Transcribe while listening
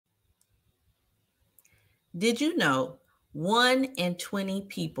Did you know 1 in 20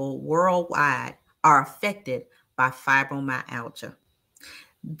 people worldwide are affected by fibromyalgia?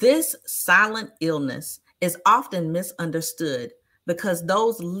 This silent illness is often misunderstood because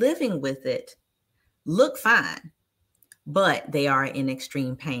those living with it look fine, but they are in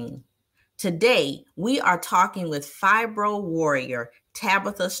extreme pain. Today, we are talking with fibro warrior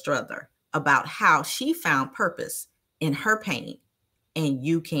Tabitha Struther about how she found purpose in her pain, and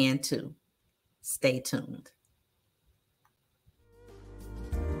you can too. Stay tuned.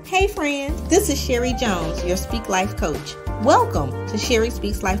 Hey friends, this is Sherry Jones, your Speak Life coach. Welcome to Sherry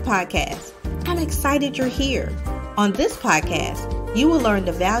Speaks Life podcast. I'm excited you're here. On this podcast, you will learn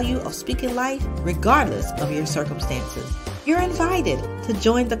the value of speaking life regardless of your circumstances. You're invited to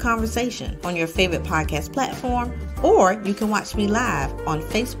join the conversation on your favorite podcast platform, or you can watch me live on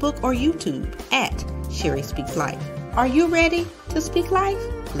Facebook or YouTube at Sherry Speaks Life. Are you ready to speak life?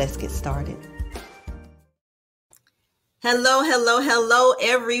 Let's get started. Hello,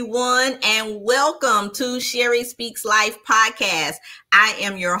 everyone, and welcome to Sherry Speaks Life podcast. I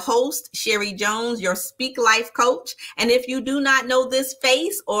am your host, Sherry Jones, your Speak Life coach. And if you do not know this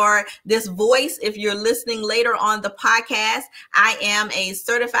face or this voice, if you're listening later on the podcast, I am a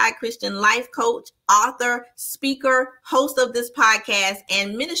certified Christian life coach, author, speaker, host of this podcast,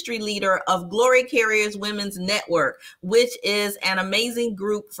 and ministry leader of Glory Carriers Women's Network, which is an amazing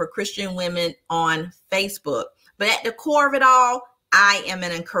group for Christian women on Facebook. But at the core of it all, I am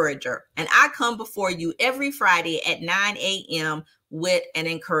an encourager, and I come before you every Friday at 9 a.m. with an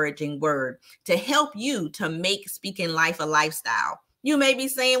encouraging word to help you to make speaking life a lifestyle. You may be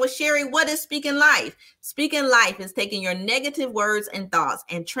saying, well, Sherry, what is speaking life? Speaking life is taking your negative words and thoughts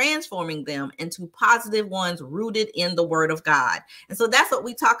and transforming them into positive ones rooted in the word of God. And so that's what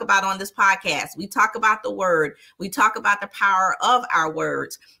we talk about on this podcast. We talk about the word. We talk about the power of our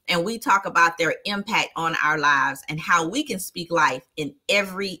words, and we talk about their impact on our lives and how we can speak life in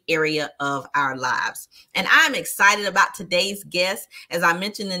every area of our lives. And I'm excited about today's guest. As I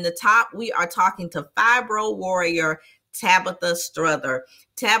mentioned in the top, we are talking to fibro warrior Tabitha Struther.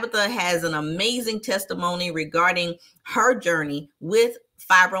 Tabitha has an amazing testimony regarding her journey with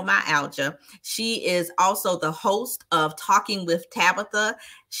fibromyalgia. She is also the host of Talking with Tabitha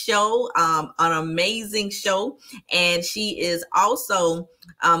show, an amazing show. And she is also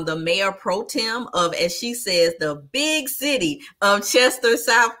the mayor pro tem of, as she says, the big city of Chester,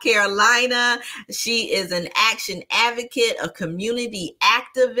 South Carolina. She is an action advocate, a community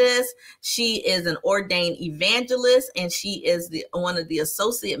activist. She is an ordained evangelist, and she is one of the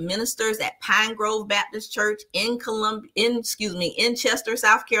associate ministers at Pine Grove Baptist Church in Chester,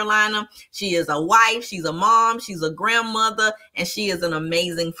 South Carolina. She is a wife, she's a mom, she's a grandmother, and she is an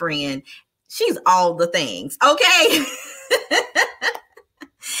amazing friend. She's all the things, okay?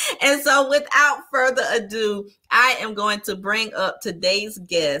 And so without further ado, I am going to bring up today's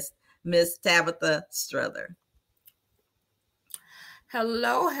guest, Miss Tabitha Struther.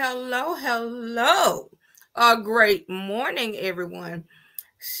 Hello. Great morning, everyone.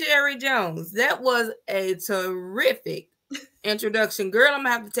 Sherry Jones, that was a terrific introduction. Girl, I'm going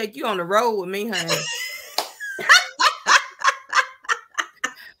to have to take you on the road with me, honey.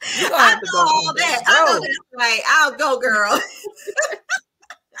 I know all that. I know that's right. I'll go, girl.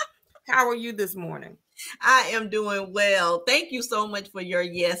 How are you this morning? I am doing well. Thank you so much for your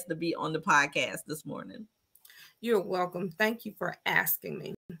yes to be on the podcast this morning. You're welcome. Thank you for asking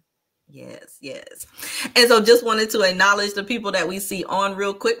me. Yes. And so just wanted to acknowledge the people that we see on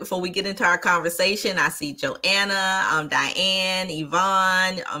real quick before we get into our conversation. I see Joanna, Diane,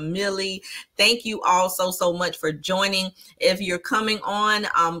 Yvonne, Millie. Thank you all so much for joining. If you're coming on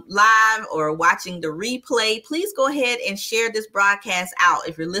live or watching the replay, please go ahead and share this broadcast out.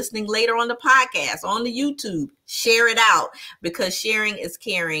 If you're listening later on the podcast, on the YouTube, share it out, because sharing is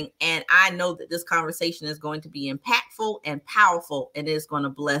caring. And I know that this conversation is going to be impactful and powerful, and it's going to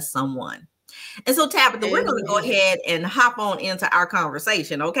bless someone. And so, Tabitha, we're going to go ahead and hop on into our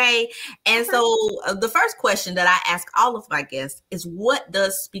conversation, okay? And so the first question that I ask all of my guests is, what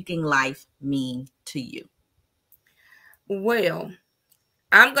does speaking life mean to you? Well,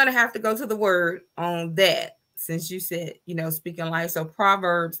 I'm going to have to go to the word on that, since you said, speaking life. So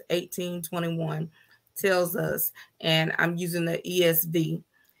Proverbs 18:21 tells us, and I'm using the ESV,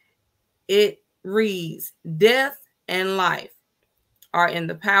 it reads, death and life are in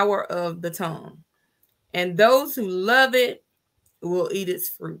the power of the tongue, and those who love it will eat its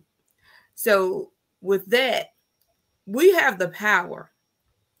fruit. So with that, we have the power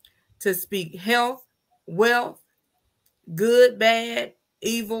to speak health, wealth, good, bad,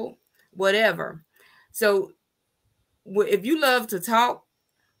 evil, whatever. So if you love to talk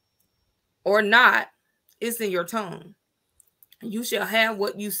or not, It's in your tongue. You shall have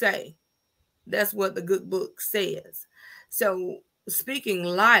what you say. That's what the good book says. So speaking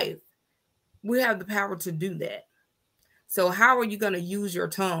life, we have the power to do that. So how are you going to use your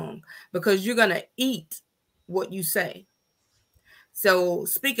tongue? Because you're going to eat what you say. So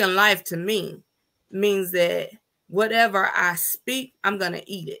speaking life to me means that whatever I speak, I'm going to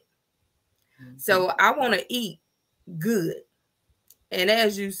eat it. So I want to eat good. And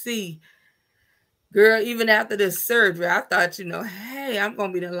as you see, girl, even after this surgery, I thought, hey, I'm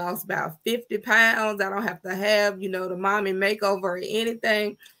going to be lost about 50 pounds. I don't have to have, the mommy makeover or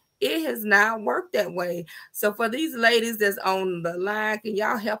anything. It has not worked that way. So for these ladies that's on the line, can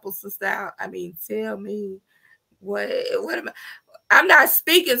y'all help us sister out? I mean, tell me what am I? I'm not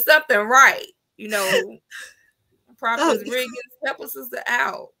speaking something right. Prophetess Riggins, help us sister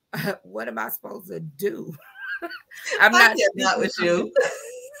out. What am I supposed to do? I'm not with you.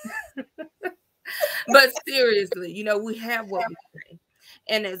 But seriously, we have what we say.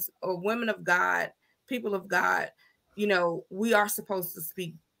 And as women of God, people of God, we are supposed to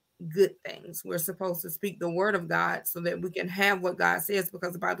speak good things. We're supposed to speak the word of God so that we can have what God says,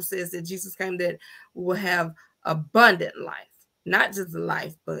 because the Bible says that Jesus came that we will have abundant life, not just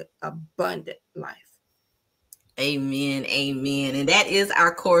life, but abundant life. Amen. Amen. And that is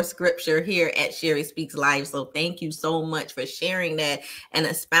our core scripture here at Sherry Speaks Life. So thank you so much for sharing that and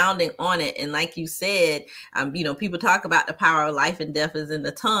expounding on it. And like you said, people talk about the power of life and death is in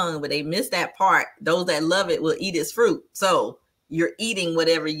the tongue, but they miss that part. Those that love it will eat its fruit. So you're eating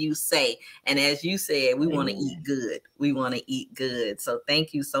whatever you say. And as you said, we want to eat good. We want to eat good. So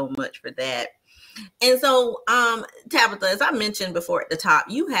thank you so much for that. And so, Tabitha, as I mentioned before at the top,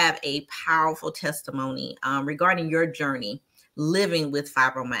 you have a powerful testimony regarding your journey living with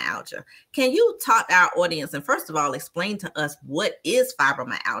fibromyalgia. Can you talk to our audience and first of all, explain to us what is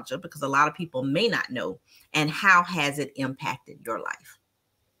fibromyalgia, because a lot of people may not know, and how has it impacted your life?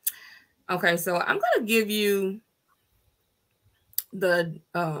 Okay, so I'm going to give you the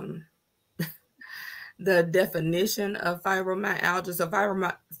definition of fibromyalgia. So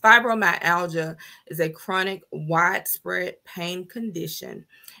fibromyalgia is a chronic widespread pain condition.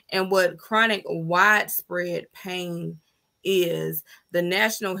 And what chronic widespread pain is, the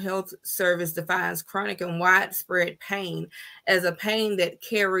National Health Service defines chronic and widespread pain as a pain that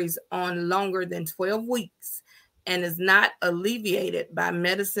carries on longer than 12 weeks and is not alleviated by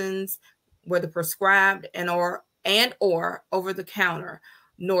medicines, whether prescribed and or over the counter,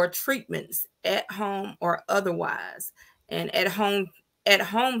 nor treatments at home or otherwise. And at home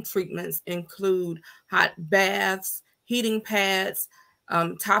treatments include hot baths, heating pads,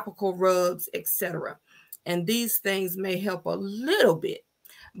 topical rubs, etc. And these things may help a little bit,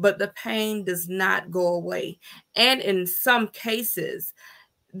 but the pain does not go away. And in some cases,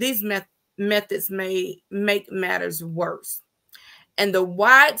 these methods may make matters worse. And the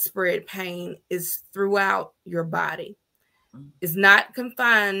widespread pain is throughout your body. It's not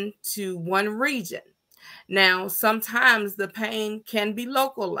confined to one region. Now, sometimes the pain can be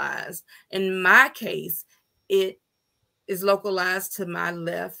localized. In my case, it is localized to my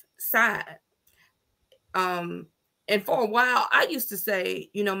left side. And for a while, I used to say,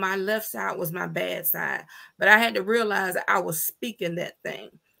 my left side was my bad side, but I had to realize I was speaking that thing.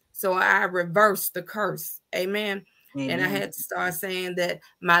 So I reversed the curse. Amen. And I had to start saying that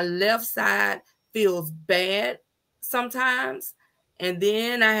my left side feels bad sometimes. And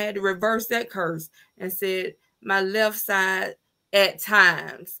then I had to reverse that curse and said my left side at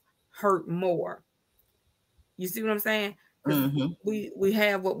times hurt more. You see what I'm saying? We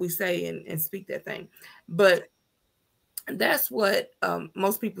have what we say and speak that thing. But that's what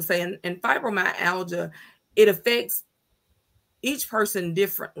most people say. And fibromyalgia, it affects each person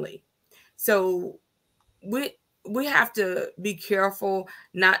differently. So we have to be careful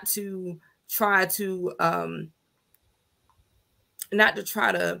not to try to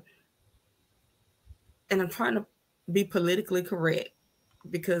and I'm trying to be politically correct,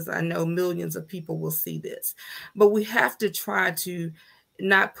 because I know millions of people will see this, but we have to try to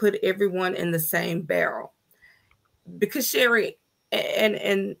not put everyone in the same barrel. Because Sherry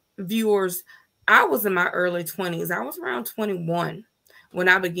and viewers, I was in my early 20s. I was around 21 when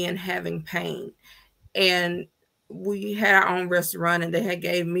I began having pain, and we had our own restaurant, and they had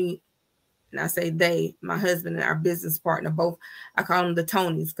gave me, and I say they, my husband and our business partner, both, I call them the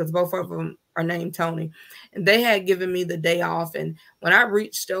Tonys because both of them are named Tony. And they had given me the day off. And when I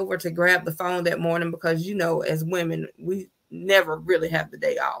reached over to grab the phone that morning, because, as women, we never really have the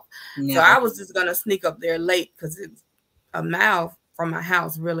day off. Yeah. So I was just going to sneak up there late because it's a mile from my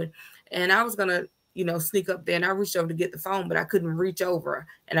house, really. And I was going to sneak up there, and I reached over to get the phone, but I couldn't reach over.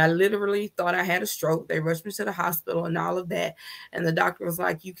 And I literally thought I had a stroke. They rushed me to the hospital and all of that. And the doctor was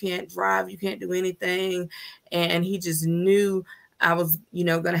like, you can't drive, you can't do anything. And he just knew I was,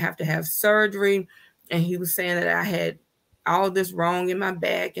 going to have surgery. And he was saying that I had all this wrong in my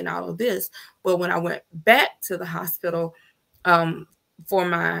back and all of this. But when I went back to the hospital, for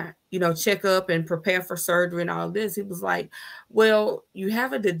my, checkup and prepare for surgery and all of this, he was like, well, you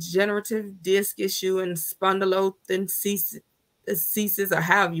have a degenerative disc issue and spondylolisthesis, or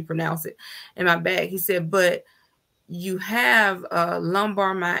however you pronounce it, in my back. He said, but you have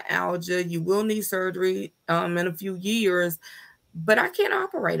lumbar myalgia. You will need surgery in a few years, but I can't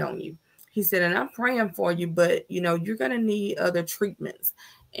operate on you. He said, and I'm praying for you, but, you're going to need other treatments.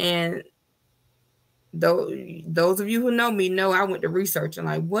 And those of you who know me know I went to research and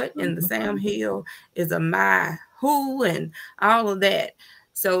like, what in the Sam Hill is a my who and all of that.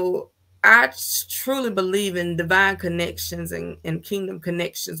 So I truly believe in divine connections and kingdom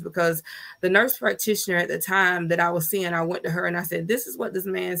connections, because the nurse practitioner at the time that I was seeing, I went to her and I said, this is what this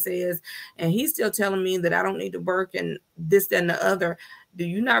man says. And he's still telling me that I don't need to work and this, that, and the other. Do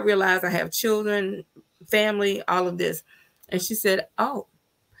you not realize I have children, family, all of this? And she said, oh,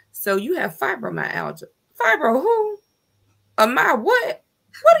 so you have fibromyalgia. Fibro who? My what?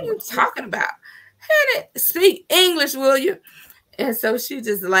 What are you talking about? Speak English, will you? And so she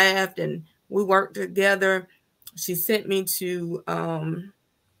just laughed and we worked together. She sent me to,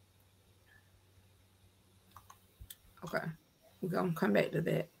 okay, we're going to come back to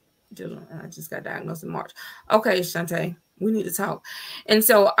that. I just got diagnosed in March. Okay, Shantae, we need to talk. And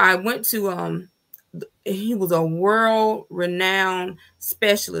so I went to, he was a world-renowned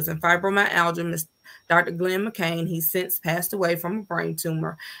specialist in fibromyalgia, Dr. Glenn McCain. He's since passed away from a brain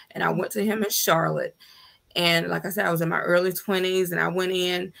tumor. And I went to him in Charlotte. And like I said, I was in my early 20s, and I went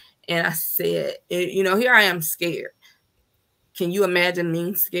in and I said, here I am scared. Can you imagine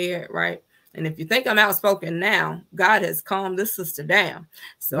me scared, right? And if you think I'm outspoken now, God has calmed this sister down.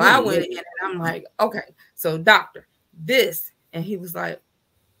 So I went in and I'm like, okay, so doctor, this. And he was like,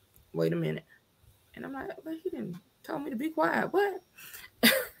 wait a minute. And I'm like, but he didn't tell me to be quiet. What?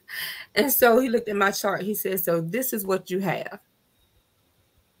 And so he looked at my chart. He said, so this is what you have.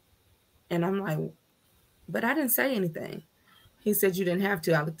 And I'm like, but I didn't say anything. He said, you didn't have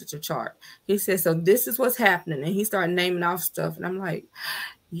to. I looked at your chart. He said, so this is what's happening. And he started naming off stuff. And I'm like,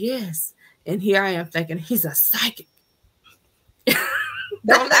 yes. And here I am thinking, he's a psychic.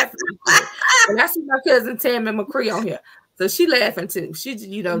 Don't laugh at me. And I see my cousin Tammy McCree on here. So she laughing too. She,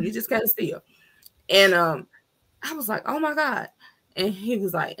 you just kind of see her. And I was like, oh my God. And he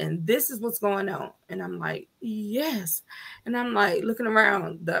was like, and this is what's going on. And I'm like, yes. And I'm like looking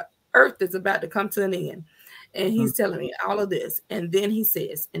around, the earth is about to come to an end. And he's telling me all of this. And then he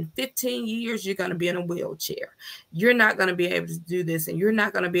says, in 15 years, you're going to be in a wheelchair. You're not going to be able to do this. And you're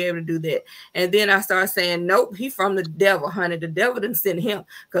not going to be able to do that. And then I started saying, nope, he from the devil, honey. The devil didn't send him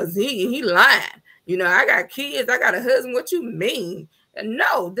because he lying. I got kids. I got a husband. What you mean? And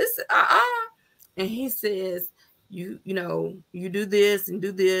no, this, And he says, you do this and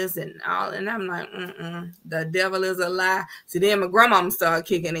do this and all. And I'm like, the devil is a lie. See, then my grandmama started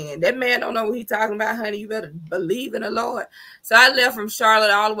kicking in. That man don't know what he's talking about, honey. You better believe in the Lord. So I left from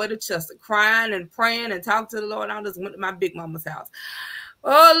Charlotte all the way to Chester, crying and praying and talking to the Lord. I just went to my big mama's house.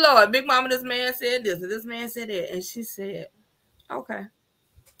 Oh, Lord, big mama, this man said this and this man said that. And she said, okay,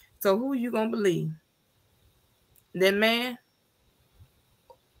 so who are you going to believe? That man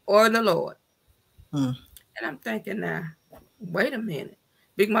or the Lord? And I'm thinking now, wait a minute.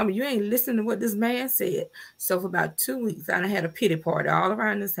 Big mama, you ain't listening to what this man said. So for about 2 weeks, I had a pity party all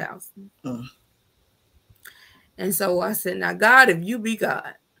around this house. And so I said, now, God, if you be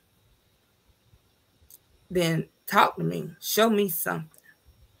God, then talk to me. Show me something.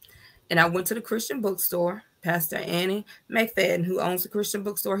 And I went to the Christian bookstore. Pastor Annie McFadden, who owns the Christian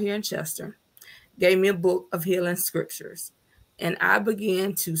bookstore here in Chester, gave me a book of healing scriptures. And I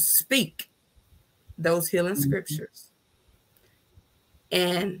began to speak those healing scriptures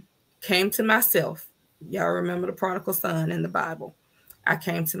and came to myself. Y'all remember the prodigal son in the Bible. I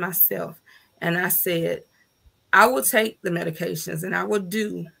came to myself and I said, I will take the medications and I will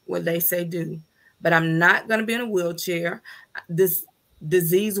do what they say do, but I'm not going to be in a wheelchair. This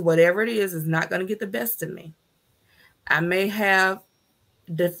disease, whatever it is not going to get the best of me. I may have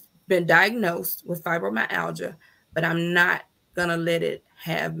been diagnosed with fibromyalgia, but I'm not going to let it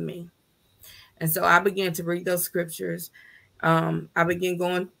have me. And so I began to read those scriptures. I began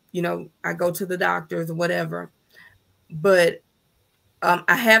going, I go to the doctors or whatever, but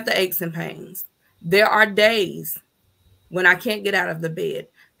I have the aches and pains. There are days when I can't get out of the bed.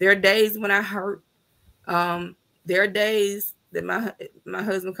 There are days when I hurt. There are days that my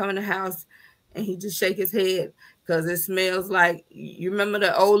husband come in the house and he just shake his head because it smells like, you remember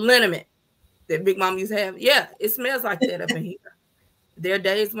the old liniment that Big Mom used to have? Yeah, it smells like that up in here. There are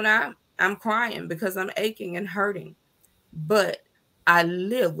days when I'm crying because I'm aching and hurting, but I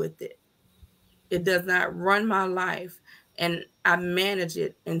live with it. It does not run my life, and I manage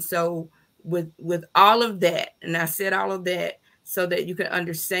it. And so with all of that, and I said all of that so that you can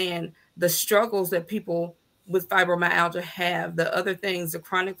understand the struggles that people with fibromyalgia have, the other things, the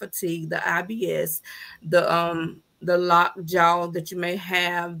chronic fatigue, the IBS, the locked jaw that you may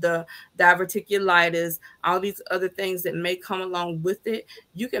have, the diverticulitis, all these other things that may come along with it.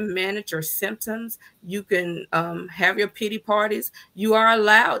 You can manage your symptoms. You can have your pity parties. You are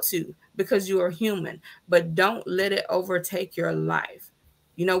allowed to, because you are human, but don't let it overtake your life.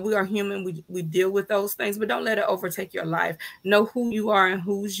 You know, we are human. We deal with those things, but don't let it overtake your life. Know who you are and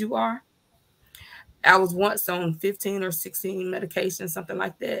whose you are. I was once on 15 or 16 medications, something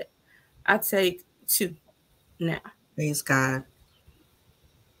like that. I take 2 now. Praise God.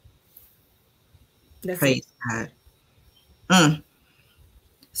 That's Praise it. God.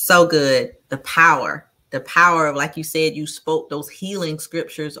 So good. The power of, like you said, you spoke those healing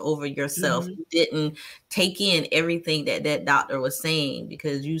scriptures over yourself. You didn't take in everything that doctor was saying,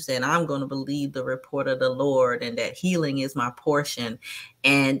 because you said, I'm going to believe the report of the Lord, and that healing is my portion.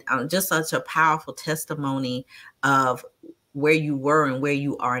 And just such a powerful testimony of where you were and where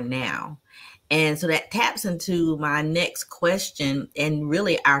you are now. And so that taps into my next question, and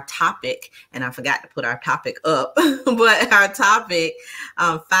really our topic. And I forgot to put our topic up, but our topic,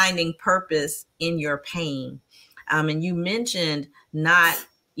 finding purpose in your pain. And you mentioned not,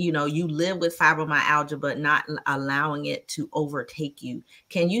 you live with fibromyalgia, but not allowing it to overtake you.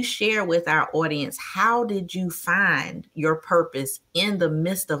 Can you share with our audience, how did you find your purpose in the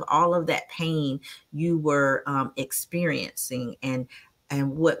midst of all of that pain you were experiencing? And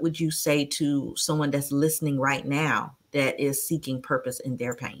what would you say to someone that's listening right now that is seeking purpose in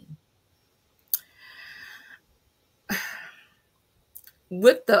their pain?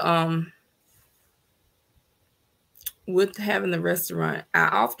 With having the restaurant, I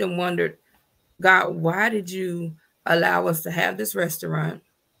often wondered, God, why did you allow us to have this restaurant,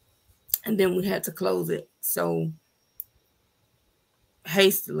 and then we had to close it so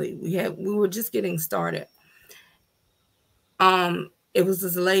hastily? We were just getting started. It was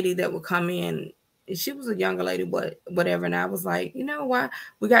this lady that would come in. She was a younger lady, but whatever. And I was like, why?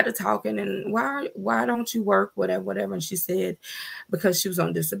 We got to talking, and why don't you work, whatever. And she said, because she was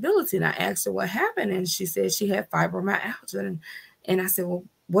on disability. And I asked her what happened, and she said she had fibromyalgia. And I said, well,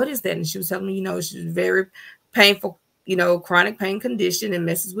 what is that? And she was telling me, she's very painful, chronic pain condition, and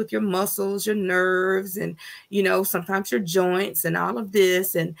messes with your muscles, your nerves, and sometimes your joints, and all of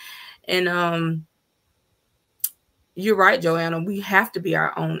this. And you're right, Joanna, we have to be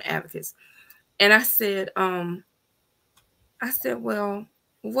our own advocates. And I said, well,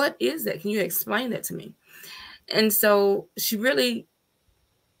 what is that? Can you explain that to me? And so she really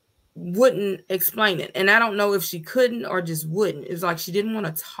wouldn't explain it. And I don't know if she couldn't or just wouldn't. It was like she didn't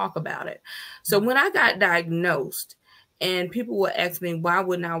want to talk about it. So when I got diagnosed and people would ask me, why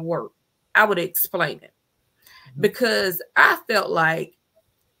wouldn't I work? I would explain it, because I felt like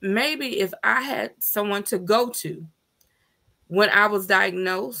maybe if I had someone to go to when I was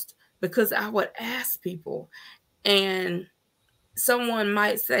diagnosed, because I would ask people, and someone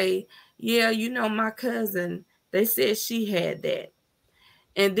might say, yeah, my cousin, they said she had that.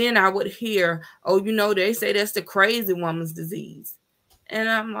 And then I would hear, oh, they say that's the crazy woman's disease. And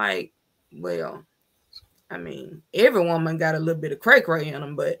I'm like, well, I mean, every woman got a little bit of cray-cray in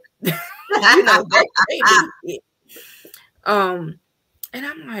them, but they do it. And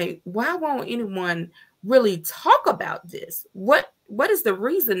I'm like, why won't anyone really talk about this? What is the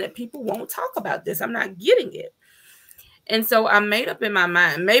reason that people won't talk about this? I'm not getting it. And so I made up in my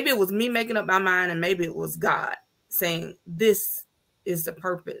mind, maybe it was me making up my mind, and maybe it was God saying, this is the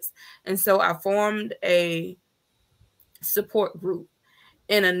purpose. And so I formed a support group.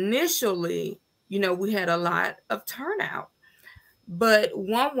 And initially, we had a lot of turnout. But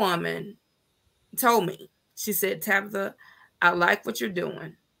one woman told me, she said, Tabitha, I like what you're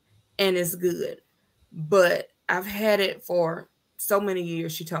doing, and it's good, but I've had it for so many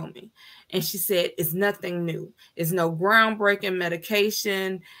years, she told me. And she said, it's nothing new. It's no groundbreaking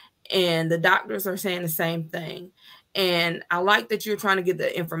medication. And the doctors are saying the same thing. And I like that you're trying to get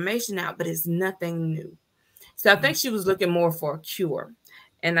the information out, but it's nothing new. So I think she was looking more for a cure.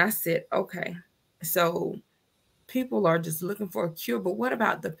 And I said, okay, so people are just looking for a cure, but what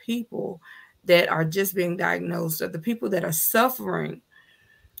about the people that are just being diagnosed, or the people that are suffering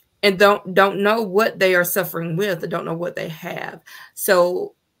and don't know what they are suffering with, or don't know what they have.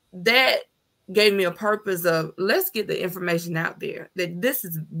 So that gave me a purpose of, let's get the information out there that this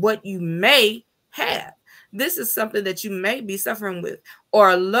is what you may have. This is something that you may be suffering with, or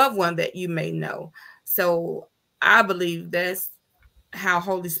a loved one that you may know. So I believe that's how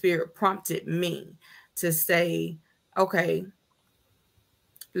Holy Spirit prompted me to say, okay,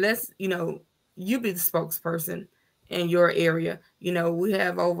 let's, you be the spokesperson in your area. We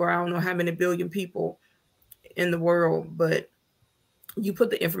have over, I don't know how many billion people in the world, but you put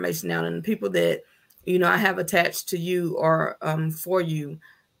the information out, and the people that, I have attached to you, or for you,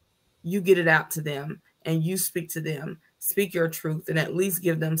 you get it out to them, and you speak to them, speak your truth, and at least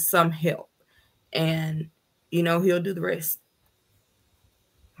give them some help. And, he'll do the rest.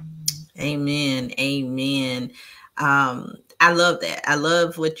 Amen. Amen. I love that. I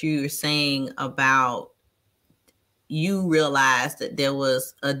love what you were saying about, you realized that there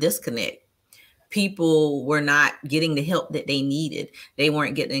was a disconnect. People were not getting the help that they needed. They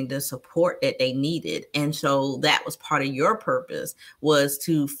weren't getting the support that they needed. And so that was part of your purpose, was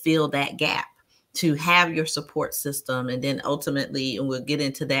to fill that gap, to have your support system. And then ultimately, and we'll get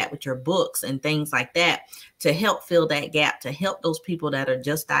into that with your books and things like that, to help fill that gap, to help those people that are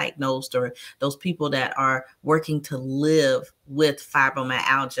just diagnosed, or those people that are working to live with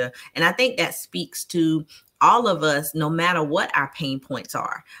fibromyalgia. And I think that speaks to all of us, no matter what our pain points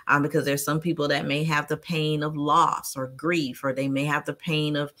are, because there's some people that may have the pain of loss or grief, or they may have the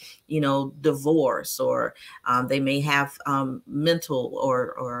pain of, divorce, or they may have mental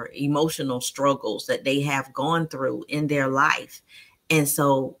or emotional struggles that they have gone through in their life. And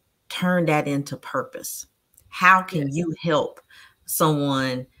so turn that into purpose. How can you help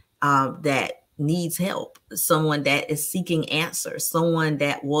someone that needs help, someone that is seeking answers, someone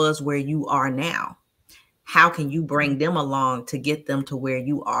that was where you are now? How can you bring them along to get them to where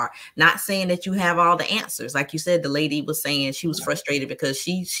you are? Not saying that you have all the answers. Like you said, the lady was saying she was frustrated because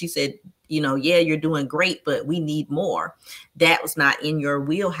she said, yeah, you're doing great, but we need more. That was not in your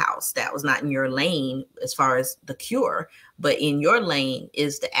wheelhouse. That was not in your lane as far as the cure, but in your lane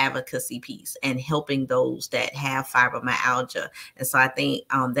is the advocacy piece and helping those that have fibromyalgia. And so I think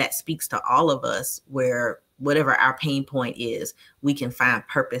that speaks to all of us, where whatever our pain point is, we can find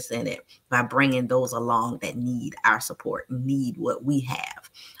purpose in it by bringing those along that need our support, need what we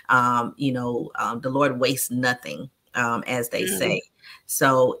have. The Lord wastes nothing, as they say.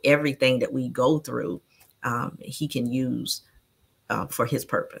 So everything that we go through, he can use for his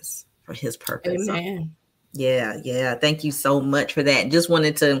purpose, Amen. Yeah. Thank you so much for that. Just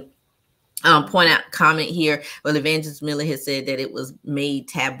wanted to point out comment here. Well, Evangelist Miller has said that it was made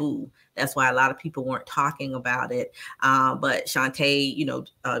taboo. That's why a lot of people weren't talking about it. But Shantae,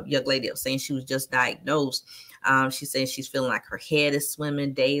 young lady was saying she was just diagnosed. She says she's feeling like her head is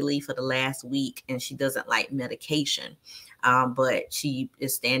swimming daily for the last week, and she doesn't like medication. But she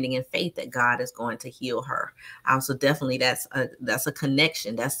is standing in faith that God is going to heal her. So definitely that's a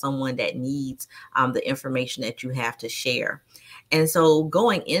connection. That's someone that needs the information that you have to share. And so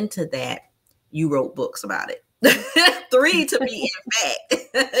going into that, you wrote books about it. 3 to be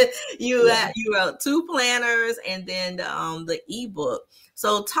exact. You wrote 2 planners, and then the ebook.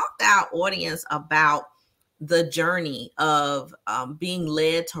 So talk to our audience about the journey of being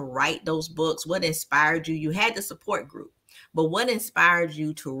led to write those books. What inspired you? You had the support group, but what inspired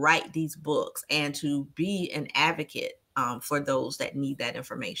you to write these books and to be an advocate for those that need that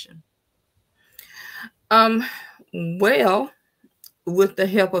information? Well, with the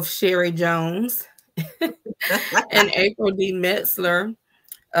help of Sherry Jones and April D. Metzler,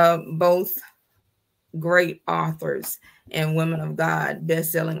 both great authors and women of God,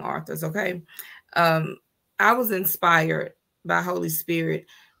 best-selling authors. Okay. I was inspired by Holy Spirit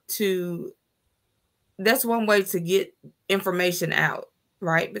that's one way to get information out,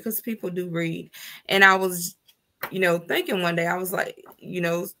 right? Because people do read. And I was, thinking one day, I was like,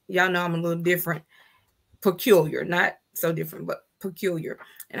 y'all know I'm a little different, peculiar, not so different, but peculiar.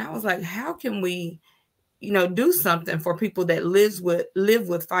 And I was like, how can we, do something for people that live with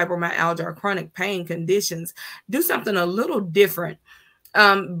fibromyalgia or chronic pain conditions, do something a little different,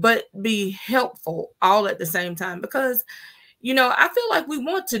 but be helpful all at the same time. Because, I feel like we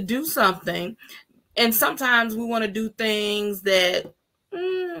want to do something, and sometimes we want to do things that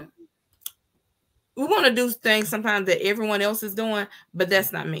sometimes that everyone else is doing, but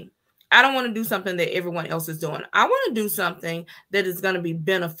that's not me. I don't want to do something that everyone else is doing. I want to do something that is going to be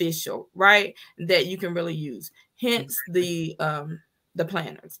beneficial, right? That you can really use. Hence the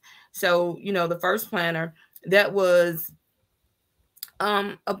planners. So, the first planner, that was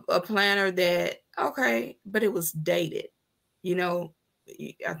a planner that, okay, but it was dated.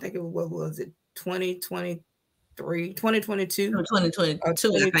 I think it was, what was it, 2023, 2022, 2022, I think.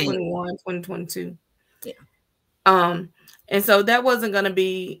 2021, 2022. Yeah. And so that wasn't going to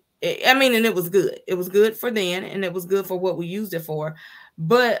be, I mean, and it was good. It was good for then, and it was good for what we used it for.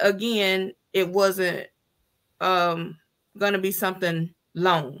 But again, it wasn't going to be something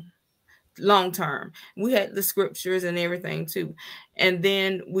long term. We had the scriptures and everything too. And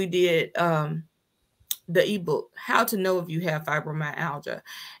then we did the ebook, How to Know If You Have Fibromyalgia.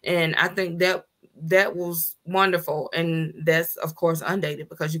 And I think that was wonderful. And that's, of course, undated,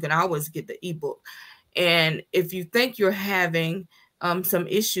 because you can always get the ebook. And if you think you're having some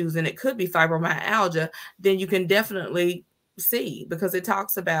issues, and it could be fibromyalgia, then you can definitely see, because it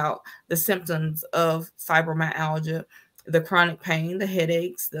talks about the symptoms of fibromyalgia, the chronic pain, the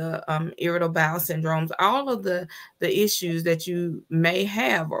headaches, the irritable bowel syndromes, all of the issues that you may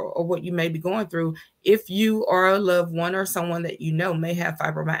have, or what you may be going through. If you or a loved one or someone that you know may have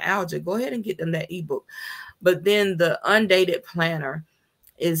fibromyalgia, go ahead and get them that ebook. But then the undated planner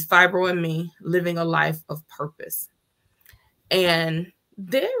is Fibro and Me, Living a Life of Purpose. And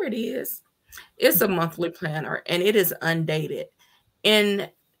there it is. It's a monthly planner, and it is undated. In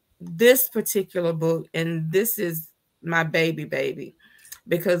this particular book, and this is my baby,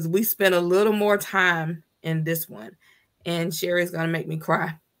 because we spent a little more time in this one, and Sherry's going to make me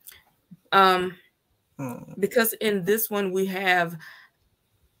cry. Because in this one, we have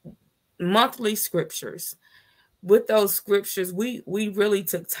monthly scriptures. With those scriptures, we really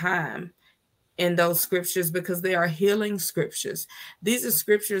took time in those scriptures, because they are healing scriptures. These are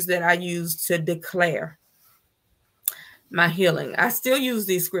scriptures that I use to declare my healing. I still use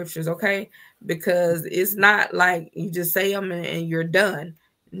these scriptures, okay? Because it's not like you just say them and you're done.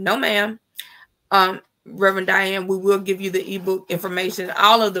 No, ma'am. Reverend Diane, we will give you the ebook information,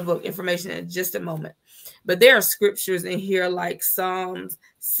 all of the book information, in just a moment. But there are scriptures in here like Psalms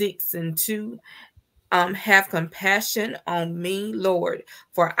 6:2. Have compassion on me, Lord,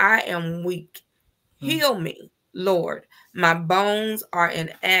 for I am weak. Heal me, Lord. My bones are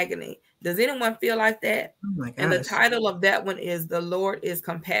in agony. Does anyone feel like that? Oh my gosh. And the title of that one is The Lord is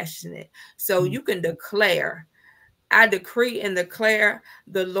Compassionate. So you can declare, I decree and declare,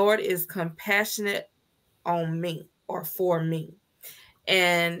 the Lord is compassionate on me, or for me.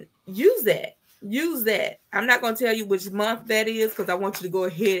 And use that. Use that. I'm not going to tell you which month that is, because I want you to go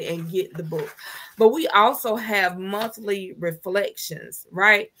ahead and get the book. But we also have monthly reflections,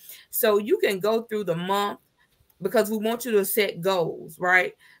 right? So you can go through the month, because we want you to set goals,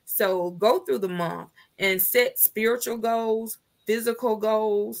 right? So go through the month and set spiritual goals, physical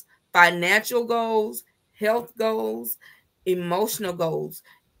goals, financial goals, health goals, emotional goals,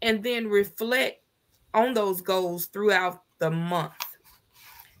 and then reflect on those goals throughout the month,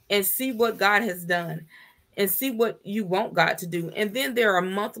 and see what God has done, and see what you want God to do. And then there are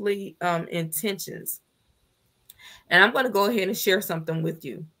monthly intentions. And I'm going to go ahead and share something with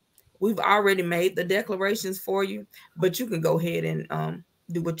you. We've already made the declarations for you, but you can go ahead and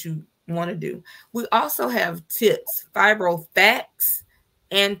do what you want to do. We also have tips, fibro facts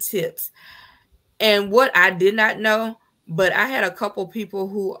and tips. And what I did not know, but I had a couple people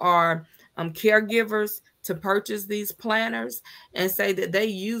who are caregivers to purchase these planners, and say that they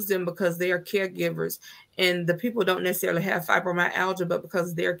use them because they are caregivers, and the people don't necessarily have fibromyalgia, but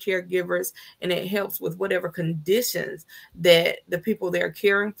because they're caregivers, and it helps with whatever conditions that the people they're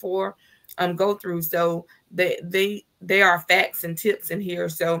caring for go through. So they are facts and tips in here.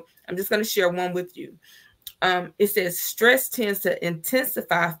 So I'm just going to share one with you. It says stress tends to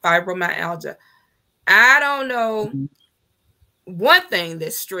intensify fibromyalgia. I don't know one thing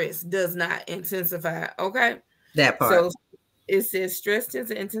that stress does not intensify. Okay. That part. So it says stress tends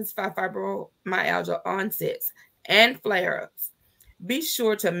to intensify fibromyalgia onsets and flare-ups. Be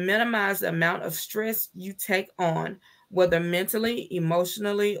sure to minimize the amount of stress you take on, whether mentally,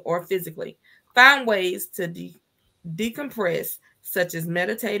 emotionally, or physically. Find ways to decompress, such as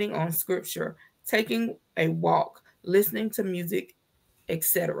meditating on scripture, taking a walk, listening to music,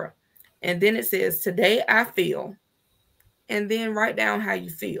 etc. And then it says, today I feel, and then write down how you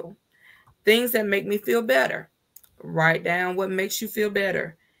feel. Things that make me feel better. Write down what makes you feel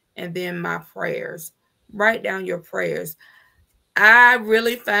better. And then my prayers. Write down your prayers. I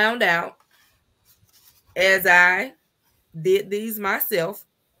really found out, as I did these myself,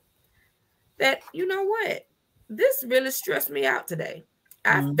 that, you know what? This really stressed me out today.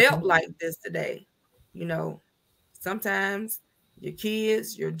 I felt like this today. You know, sometimes your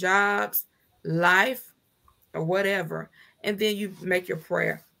kids, your jobs, life, or whatever. And then you make your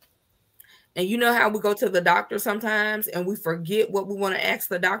prayer. And you know how we go to the doctor sometimes and we forget what we want to ask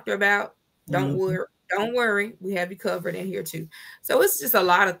the doctor about? Don't worry. Don't worry, we have you covered in here too. So it's just a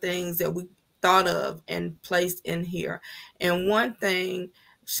lot of things that we thought of and placed in here. And one thing,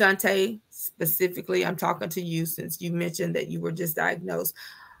 Shantae, specifically, I'm talking to you since you mentioned that you were just diagnosed.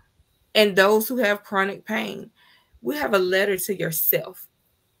 And those who have chronic pain, we have a letter to yourself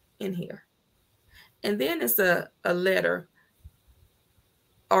in here. And then it's a letter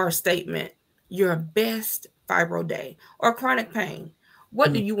or a statement, your best fibro day or chronic pain.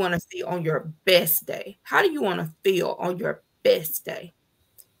 What do you want to see on your best day? How do you want to feel on your best day?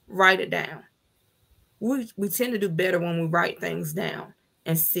 Write it down. We tend to do better when we write things down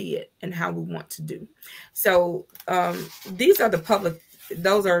and see it and how we want to do. So these are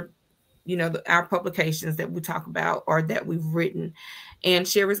those are, our publications that we talk about or that we've written. And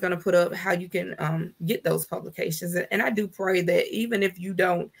Sherry's going to put up how you can get those publications. And I do pray that even if you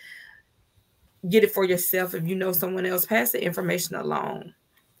don't get it for yourself, if you know someone else, pass the information along,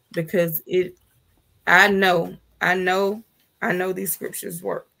 because I know these scriptures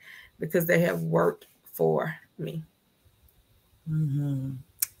work because they have worked for me. Mm-hmm.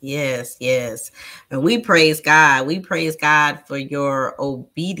 Yes, yes. And we praise God. We praise God for your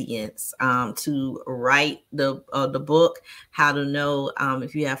obedience to write the book, How to Know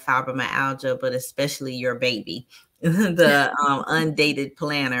if You Have Fibromyalgia, but especially your baby, the undated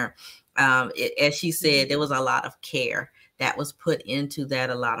planner. As she said, there was a lot of care that was put into that,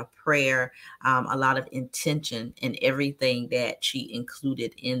 a lot of prayer, a lot of intention in everything that she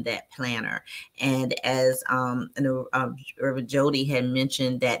included in that planner. And as Reverend Jody had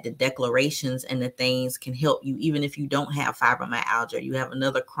mentioned, that the declarations and the things can help you, even if you don't have fibromyalgia, you have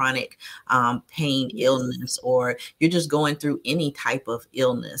another chronic pain illness, or you're just going through any type of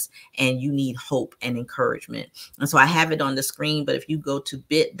illness and you need hope and encouragement. And so I have it on the screen, but if you go to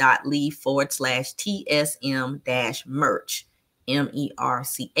bit.ly/TSM-merch, MERCH,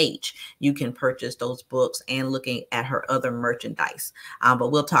 you can purchase those books and looking at her other merchandise.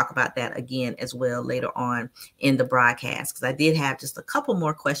 But we'll talk about that again as well later on in the broadcast, because I did have just a couple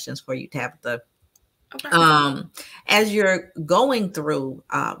more questions for you, Tabitha. Okay. As you're going through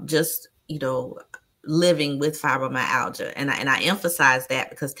living with fibromyalgia, and I emphasize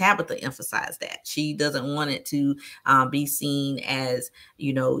that because Tabitha emphasized that she doesn't want it to be seen as,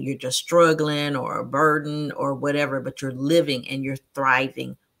 you're just struggling or a burden or whatever, but you're living and you're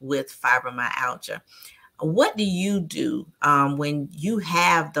thriving with fibromyalgia. What do you do when you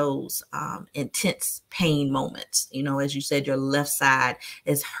have those intense pain moments? As you said, your left side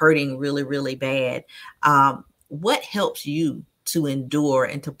is hurting really, really bad. What helps you to endure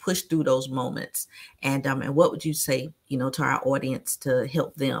and to push through those moments? And what would you say, to our audience to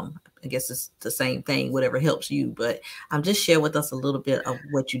help them? I guess it's the same thing, whatever helps you, but just share with us a little bit of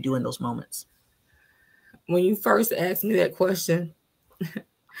what you do in those moments. When you first asked me that question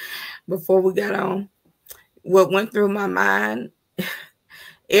before we got on, what went through my mind,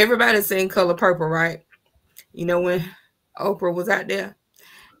 everybody's seen Color Purple, right? When Oprah was out there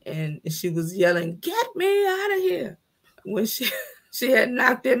and she was yelling, "Get me out of here," when she had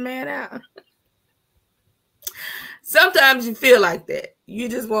knocked that man out. Sometimes you feel like that. You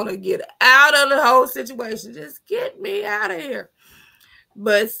just want to get out of the whole situation. Just get me out of here.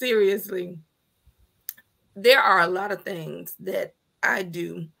 But seriously, there are a lot of things that I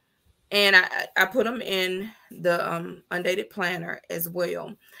do, and I put them in the undated planner as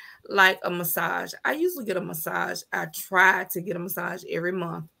well, like a massage. I usually get a massage. I try to get a massage every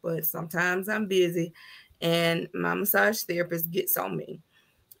month, but sometimes I'm busy, and my massage therapist gets on me,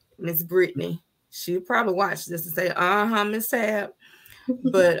 Miss Brittany. She'll probably watch this and say, Miss Tab.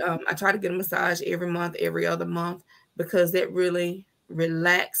 But I try to get a massage every month, every other month, because that really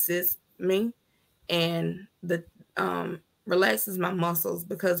relaxes me and relaxes my muscles.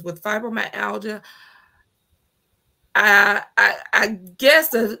 Because with fibromyalgia, I guess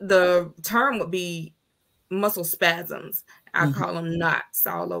the term would be muscle spasms. I call them knots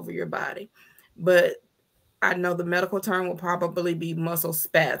all over your body, but I know the medical term will probably be muscle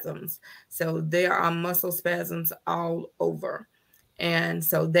spasms. So there are muscle spasms all over. And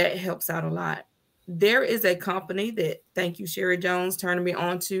so that helps out a lot. There is a company that, thank you, Sherry Jones, turning me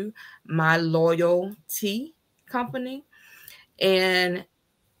on to, My Loyalty company. And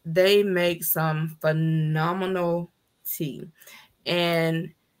they make some phenomenal tea.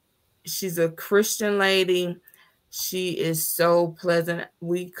 And she's a Christian lady. She is so pleasant.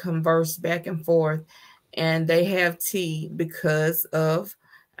 We converse back and forth. And they have tea because of,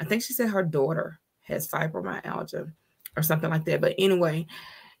 I think she said her daughter has fibromyalgia or something like that. But anyway,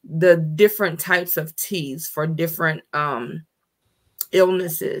 the different types of teas for different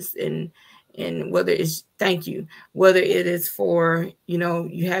illnesses and And whether it's thank you, whether it is for, you know,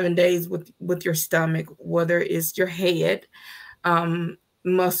 you having days with your stomach, whether it's your head,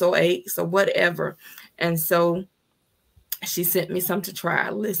 muscle aches or whatever. And so she sent me some to try.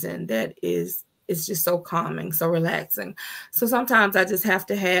 Listen, that is, it's just so calming, so relaxing. So sometimes I just have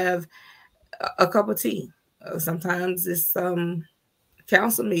to have a cup of tea. Sometimes it's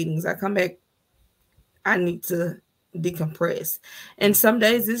council meetings. I come back, I need to decompress. And some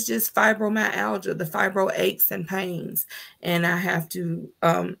days it's just fibromyalgia, the fibro aches and pains. And I have to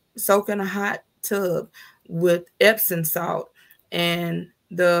soak in a hot tub with Epsom salt and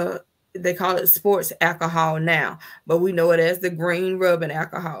they call it sports alcohol now, but we know it as the green rubbing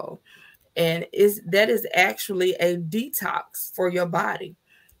alcohol. And that is actually a detox for your body.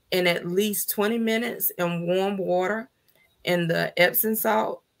 In at least 20 minutes in warm water and the Epsom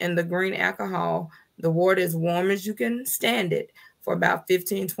salt and the green alcohol, the water is warm as you can stand it for about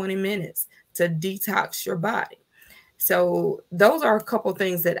 15-20 minutes to detox your body. So those are a couple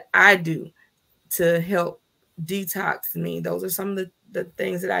things that I do to help detox me. Those are some of the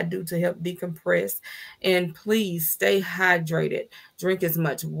things that I do to help decompress. And please stay hydrated. Drink as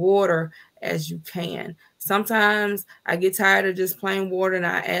much water as you can. Sometimes I get tired of just plain water and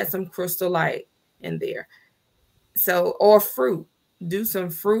I add some Crystal Light in there. So, or fruit. Do some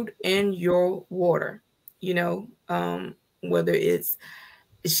fruit in your water, you know, whether it's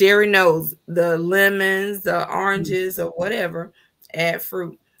Sherry knows the lemons, the oranges, or whatever, add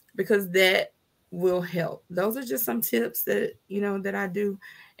fruit because that will help. Those are just some tips that, you know, that I do,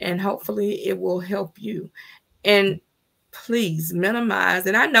 and hopefully it will help you. And please minimize.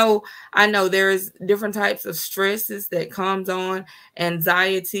 And I know there's different types of stresses that comes on,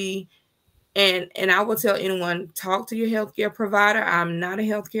 anxiety. And I will tell anyone, talk to your healthcare provider. I'm not a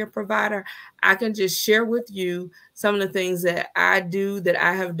healthcare provider. I can just share with you some of the things that I do, that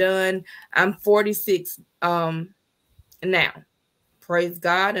I have done. I'm 46 now. Praise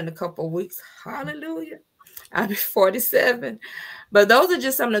God, in a couple of weeks. Hallelujah. I'll be 47. But those are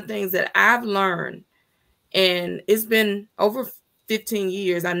just some of the things that I've learned. And it's been over 15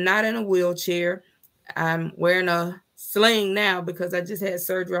 years. I'm not in a wheelchair. I'm wearing a sling now because I just had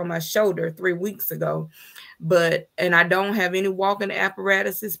surgery on my shoulder 3 weeks ago. And I don't have any walking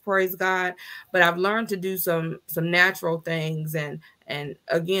apparatuses, praise God. But I've learned to do some natural things. And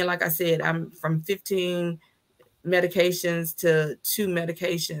again, like I said, I'm from 15 medications to 2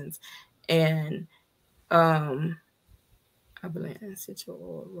 medications. And I believe essential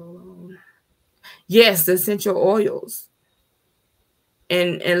oil roll-on. Yes, the essential oils.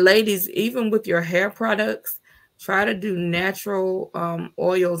 And ladies, even with your hair products, try to do natural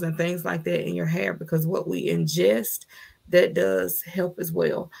oils and things like that in your hair, because what we ingest, that does help as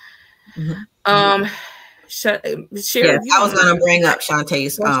well. Mm-hmm. Sherry, yes, I was going to bring up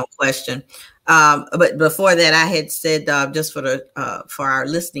Shantae's question. But before that, I had said just for our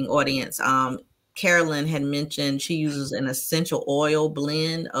listening audience, Carolyn had mentioned she uses an essential oil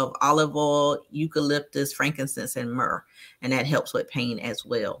blend of olive oil, eucalyptus, frankincense, and myrrh, and that helps with pain as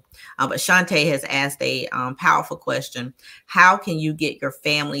well. But Shantae has asked a powerful question. How can you get your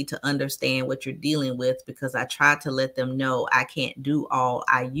family to understand what you're dealing with? Because I try to let them know I can't do all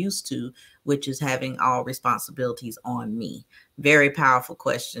I used to, which is having all responsibilities on me. Very powerful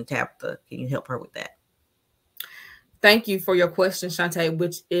question, Tabitha. Can you help her with that? Thank you for your question, Shantae,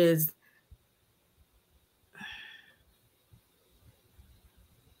 which is,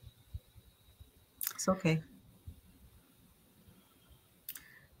 it's okay.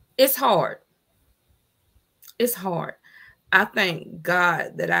 It's hard. It's hard. I thank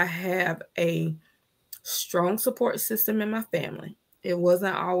God that I have a strong support system in my family. It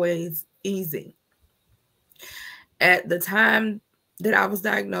wasn't always easy. At the time that I was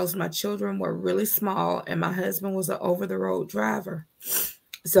diagnosed, my children were really small and my husband was an over-the-road driver.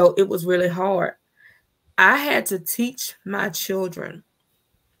 So it was really hard. I had to teach my children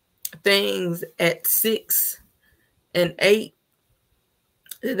things at 6 and 8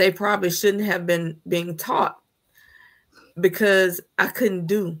 that they probably shouldn't have been being taught, because I couldn't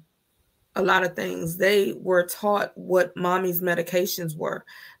do a lot of things. They were taught what mommy's medications were.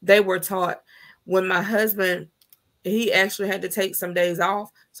 They were taught when my husband, he actually had to take some days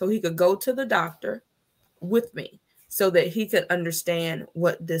off so he could go to the doctor with me so that he could understand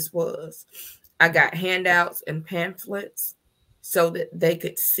what this was. I got handouts and pamphlets so that they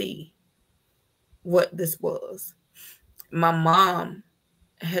could see what this was. My mom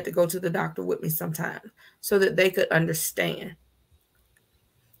had to go to the doctor with me sometimes so that they could understand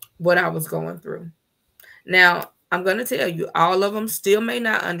what I was going through. Now, I'm going to tell you, all of them still may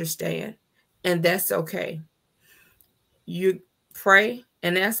not understand, and that's okay. You pray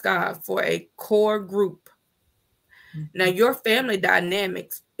and ask God for a core group. Now, your family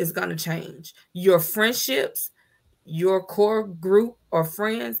dynamics is going to change. Your friendships, your core group or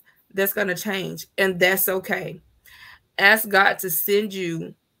friends, that's going to change. And that's okay. Ask God to send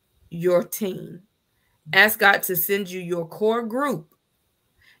you your team. Ask God to send you your core group.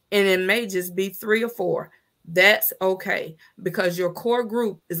 And it may just be 3 or 4. That's okay, because your core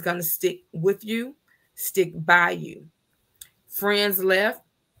group is going to stick with you, stick by you. Friends left,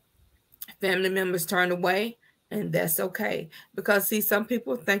 family members turned away, and that's okay. Because see, some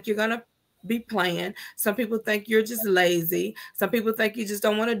people think you're going to be playing. Some people think you're just lazy. Some people think you just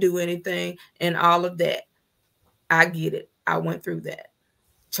don't want to do anything, and all of that. I get it. I went through that.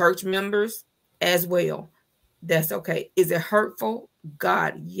 Church members as well. That's okay. Is it hurtful?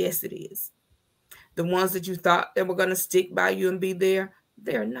 God, yes, it is. The ones that you thought that were going to stick by you and be there,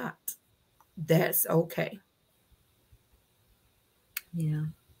 they're not. That's okay. Yeah.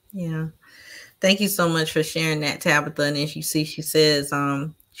 Yeah. Thank you so much for sharing that, Tabitha. And as you see, she says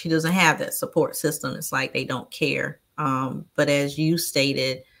she doesn't have that support system. It's like they don't care. But as you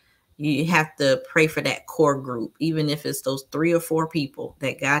stated, you have to pray for that core group, even if it's those 3 or 4 people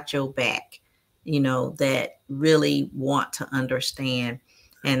that got your back, that really want to understand.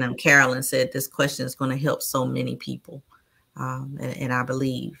 And Carolyn said this question is going to help so many people. And I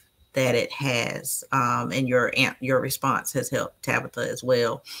believe that it has, and your response has helped Tabitha as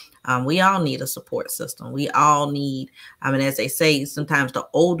well. We all need a support system. We all need, as they say, sometimes the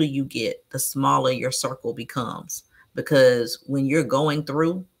older you get, the smaller your circle becomes, because when you're going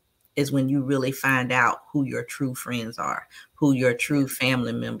through is when you really find out who your true friends are, who your true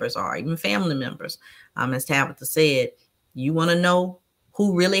family members are, even family members. As Tabitha said, you want to know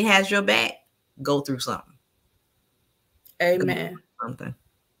who really has your back, go through something. Amen. Something.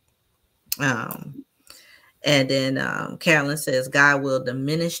 And then Carolyn says, God will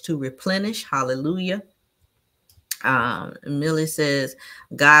diminish to replenish. Hallelujah. Millie says,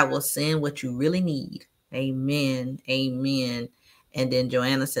 God will send what you really need. Amen. Amen. And then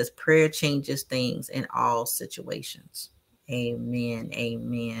Joanna says, prayer changes things in all situations. Amen.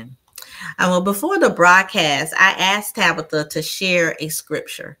 Amen. Well, before the broadcast, I asked Tabitha to share a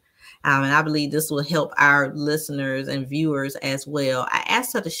scripture. And I believe this will help our listeners and viewers as well. I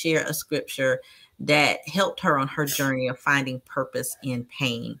asked her to share a scripture that helped her on her journey of finding purpose in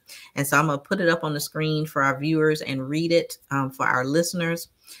pain. And so I'm going to put it up on the screen for our viewers and read it for our listeners.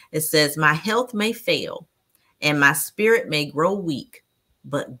 It says, my health may fail and my spirit may grow weak,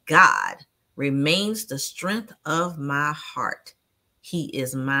 but God remains the strength of my heart. He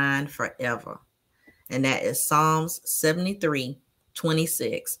is mine forever. And that is Psalms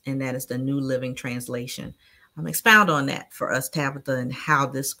 73:26. And that is the New Living Translation. Expound on that for us, Tabitha, and how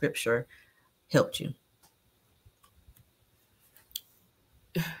this scripture helped you.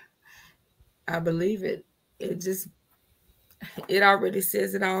 I believe it. It already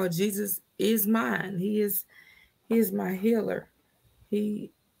says it all. Jesus is mine. He is my healer.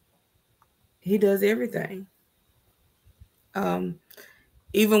 He does everything.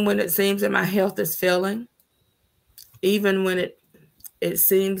 Even when it seems that my health is failing, even when it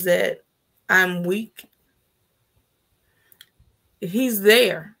seems that I'm weak, he's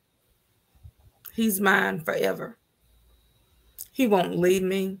there. He's mine forever. He won't leave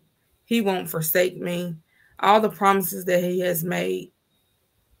me. He won't forsake me. All the promises that he has made,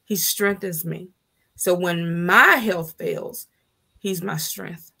 he strengthens me. So when my health fails, he's my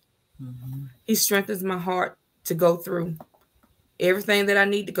strength. Mm-hmm. He strengthens my heart to go through everything that I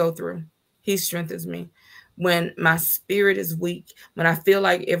need to go through. He strengthens me. When my spirit is weak, when I feel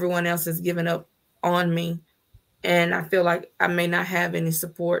like everyone else has given up on me and I feel like I may not have any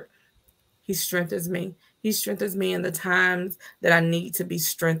support, he strengthens me. He strengthens me in the times that I need to be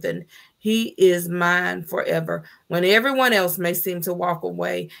strengthened. He is mine forever. When everyone else may seem to walk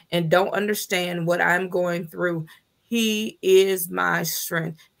away and don't understand what I'm going through, he is my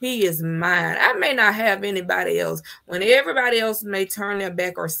strength. He is mine. I may not have anybody else. When everybody else may turn their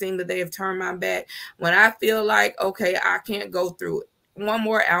back or seem that they have turned my back, when I feel like, okay, I can't go through it, 1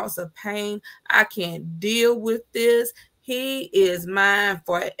 more ounce of pain, I can't deal with this, he is mine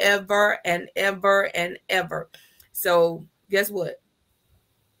forever and ever and ever. So guess what?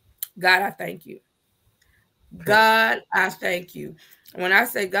 God, I thank you. God, I thank you. When I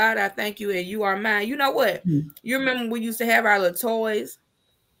say, God, I thank you and you are mine, you know what? You remember we used to have our little toys,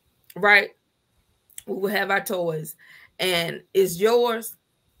 right? We would have our toys and it's yours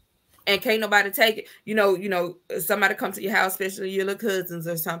and can't nobody take it. You know, somebody come to your house, especially your little cousins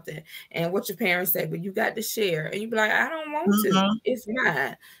or something, and what your parents say, but you got to share. And you be like, I don't want to. It's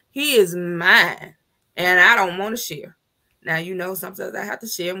mine. He is mine. And I don't want to share. Now, you know, sometimes I have to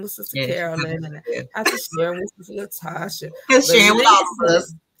share them with Sister Yeah. Carolyn, and I have to share them with Sister Latasha. Just But sharing with all of us.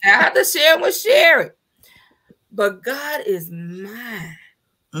 listen, I have to share them with Sherry. But God is mine.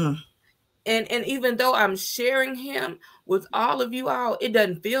 Mm. And even though I'm sharing him with all of you all, it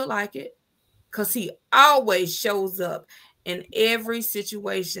doesn't feel like it, because he always shows up in every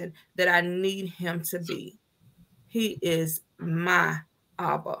situation that I need him to be. He is my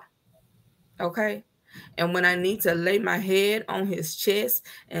Abba. Okay? And when I need to lay my head on his chest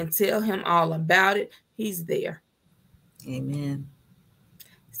and tell him all about it, he's there. Amen.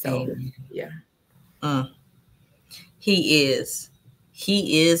 So, Amen. yeah. He is.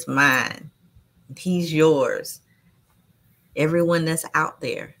 He is mine. He's yours. Everyone that's out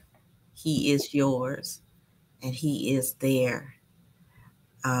there, he is yours. And he is there.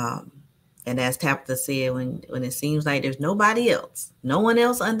 And as Tabitha said, when it seems like there's nobody else, no one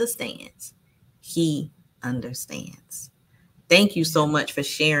else understands, he understands. Thank you so much for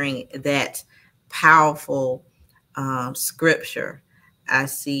sharing that powerful scripture. I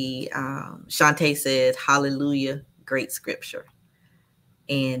see Shantae says, hallelujah, great scripture.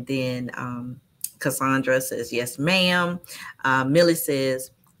 And then Cassandra says, yes, ma'am. Millie says,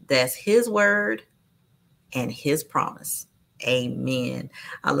 that's his word and his promise. Amen.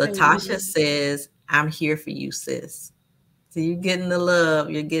 Latasha says, I'm here for you, sis. So you're getting the love.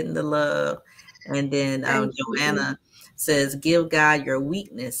 You're getting the love. And then Joanna says, give God your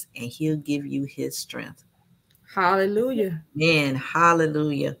weakness and he'll give you his strength. Hallelujah. Man,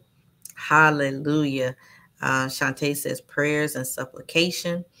 hallelujah. Hallelujah. Shantae says, prayers and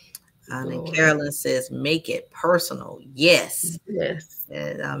supplication. And Carolyn says, make it personal. Yes. Yes.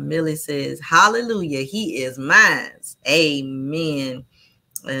 And Millie says, hallelujah, he is mine. Amen.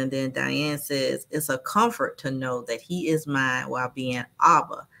 And then Diane says, it's a comfort to know that he is mine while being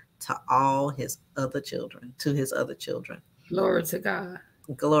Abba to all his other children, to his other children. Glory to God.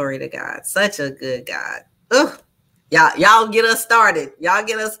 Glory to God. Such a good God. Ugh. Y'all get us started. Y'all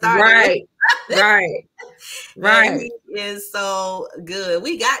get us started. Right. Right. Man, he is so good.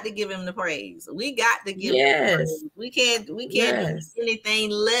 We got to give him the praise. We got to give him the praise. We can't do anything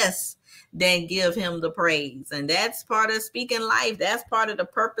less than give him the praise. And that's part of speaking life. That's part of the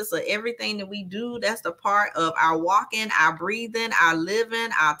purpose of everything that we do. That's the part of our walking, our breathing, our living,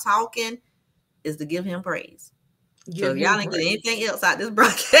 our talking, is to give him praise. So if y'all didn't get anything else out this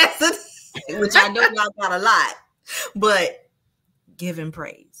broadcast, which I know y'all got a lot, but give him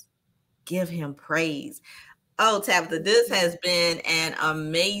praise. Give him praise. Oh, Tabitha, this has been an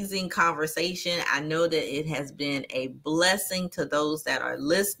amazing conversation. I know that it has been a blessing to those that are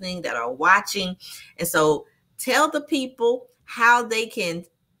listening, that are watching. And so tell the people how they can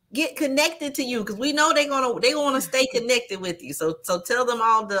get connected to you, because we know they want to stay connected with you. So tell them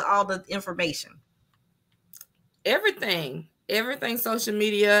all the information. Everything social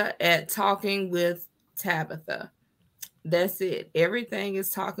media at Talking with Tabitha. That's it. Everything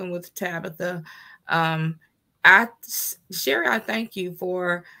is Talking with Tabitha. Sherry, I thank you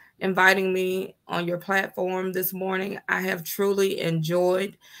for inviting me on your platform this morning. I have truly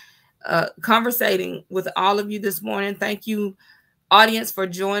enjoyed conversating with all of you this morning. Thank you, audience, for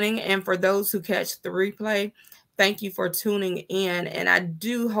joining, and for those who catch the replay, thank you for tuning in. And I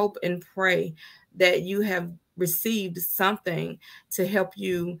do hope and pray that you have received something to help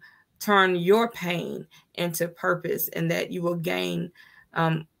you turn your pain into purpose, and that you will gain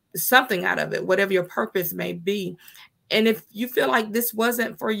something out of it, whatever your purpose may be. And if you feel like this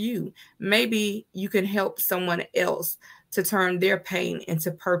wasn't for you, maybe you can help someone else to turn their pain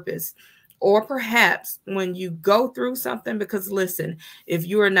into purpose. Or perhaps when you go through something, because listen, if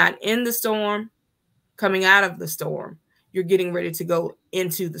you are not in the storm, coming out of the storm, you're getting ready to go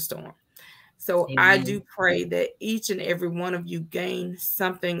into the storm. So Amen. I do pray that each and every one of you gain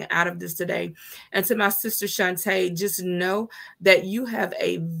something out of this today. And to my sister Shantae, just know that you have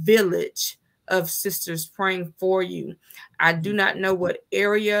a village of sisters praying for you. I do not know what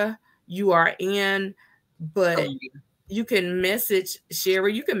area you are in, but you can message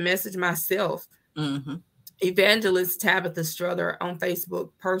Sherry, you can message myself, Evangelist Tabitha Strother on Facebook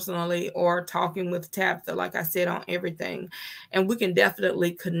personally, or Talking with Tabitha, like I said, on everything. And we can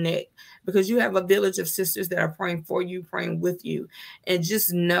definitely connect, because you have a village of sisters that are praying for you, praying with you. And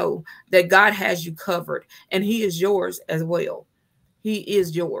just know that God has you covered, and he is yours as well. He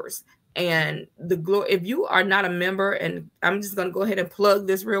is yours. And the glory, if you are not a member, and I'm just going to go ahead and plug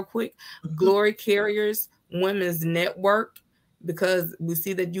this real quick, Glory Carriers Women's Network, because we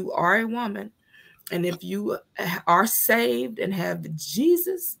see that you are a woman. And if you are saved and have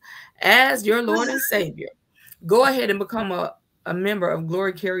Jesus as your Lord and Savior, go ahead and become a a member of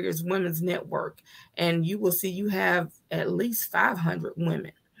Glory Carriers Women's Network, and you will see you have at least 500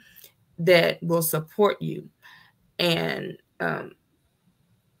 women that will support you. And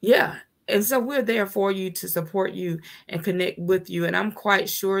yeah, and so we're there for you, to support you and connect with you. And I'm quite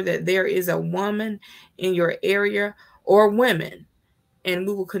sure that there is a woman in your area, or women, and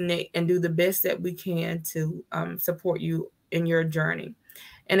we will connect and do the best that we can to support you in your journey.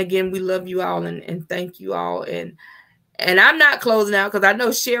 And again, we love you all, and thank you all. And I'm not closing out because I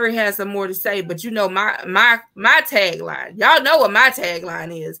know Sherry has some more to say, but you know my tagline. Y'all know what my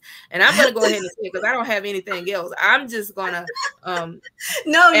tagline is, and I'm gonna go ahead and say it because I don't have anything else. I'm just gonna no,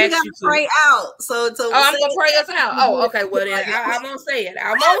 you gotta pray out. So oh, I'm gonna pray us out. Oh, okay. Well then I'm gonna say it.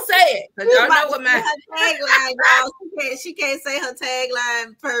 I'm gonna say it because y'all know what my tagline. Y'all, she can't say her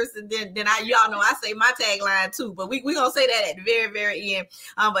tagline first, and then y'all know I say my tagline too. But we gonna say that at the very, very end.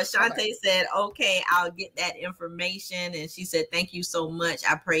 But Shantae said, "Okay, I'll get that information." And she said, "Thank you so much.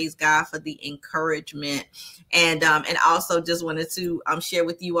 I praise God for the encouragement." And also just wanted to share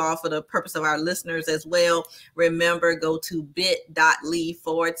with you all, for the purpose of our listeners as well. Remember, go to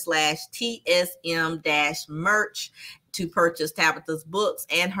bit.ly/TSM-merch to purchase Tabitha's books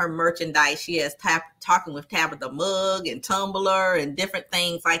and her merchandise. She has Talking with Tabitha mug and tumbler and different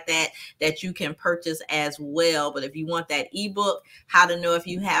things like that you can purchase as well. But if you want that ebook, How to Know If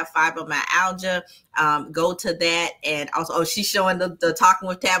You Have Fibromyalgia, go to that. And also, she's showing the Talking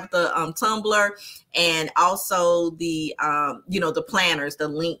with Tabitha tumbler, and also the the planners, the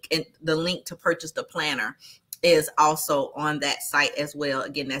link to purchase the planner is also on that site as well.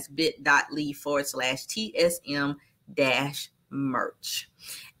 Again, that's bit.ly/TSM-merch.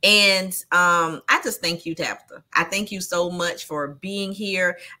 And I just thank you, Tabitha. I thank you so much for being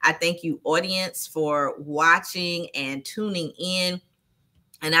here. I thank you, audience, for watching and tuning in.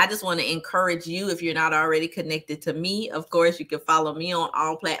 And I just want to encourage you, if you're not already connected to me, of course, you can follow me on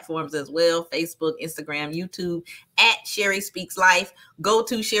all platforms as well: Facebook, Instagram, YouTube, at Sherry Speaks Life. Go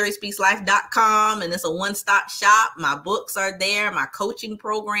to sherryspeakslife.com, and it's a one-stop shop. My books are there. My coaching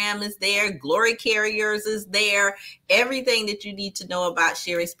program is there. Glory Carriers is there. Everything that you need to know about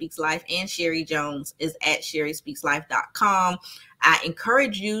Sherry Speaks Life and Sherry Jones is at sherryspeakslife.com. I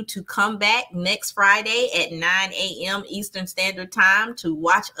encourage you to come back next Friday at 9 a.m. Eastern Standard Time to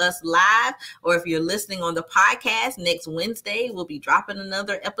watch us live. Or if you're listening on the podcast, next Wednesday, we'll be dropping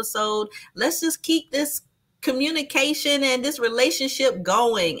another episode. Let's just keep this communication and this relationship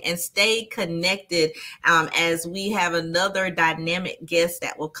going and stay connected as we have another dynamic guest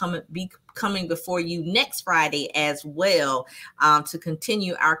that will be coming before you next Friday as well, to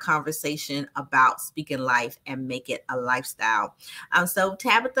continue our conversation about speaking life and make it a lifestyle. So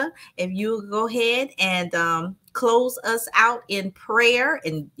Tabitha, if you go ahead and close us out in prayer,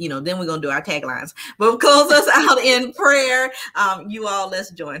 and then we're gonna do our taglines, but close us out in prayer. You all,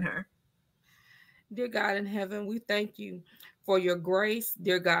 let's join her. Dear God in heaven, we thank you for your grace,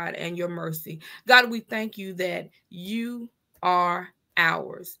 dear God, and your mercy. God, we thank you that you are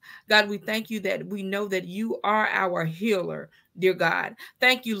ours. God, we thank you that we know that you are our healer, dear God.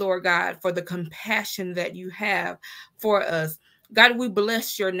 Thank you, Lord God, for the compassion that you have for us. God, we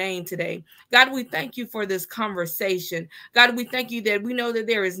bless your name today. God, we thank you for this conversation. God, we thank you that we know that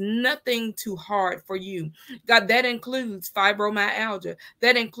there is nothing too hard for you. God, that includes fibromyalgia.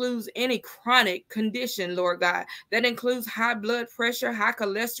 That includes any chronic condition, Lord God. That includes high blood pressure, high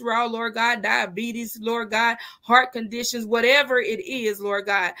cholesterol, Lord God, diabetes, Lord God, heart conditions, whatever it is, Lord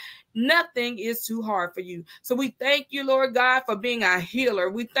God. Nothing is too hard for you. So we thank you, Lord God, for being our healer.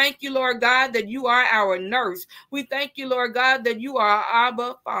 We thank you, Lord God, that you are our nurse. We thank you, Lord God, that you are our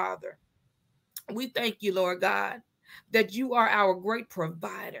Abba Father. We thank you, Lord God, that you are our great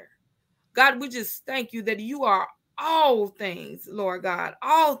provider. God, we just thank you that you are all things, Lord God,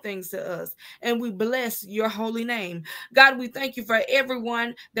 all things to us. And we bless your holy name. God, we thank you for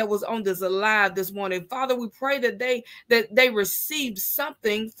everyone that was on this live this morning. Father, we pray that they received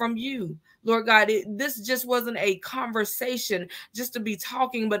something from you. Lord God, this just wasn't a conversation just to be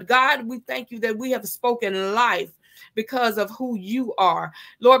talking, but God, we thank you that we have spoken life because of who you are.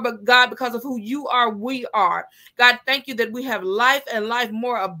 Lord, but God, because of who you are, we are. God, thank you that we have life and life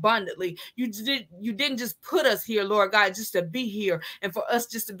more abundantly. You didn't just put us here, Lord God, just to be here and for us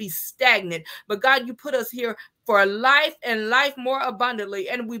just to be stagnant. But God, you put us here for life and life more abundantly,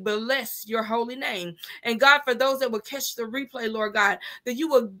 and we bless your holy name. And God, for those that will catch the replay, Lord God, that you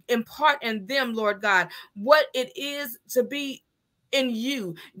will impart in them, Lord God, what it is to be in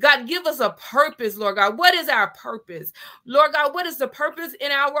you. God, give us a purpose, Lord God. What is our purpose? Lord God, what is the purpose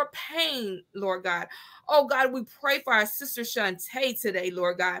in our pain, Lord God? Oh God, we pray for our sister Shantae today,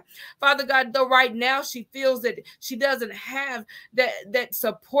 Lord God. Father God, though right now she feels that she doesn't have that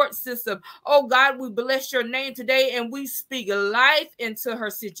support system. Oh God, we bless your name today and we speak life into her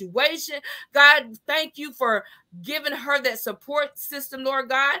situation. God, thank you for giving her that support system, Lord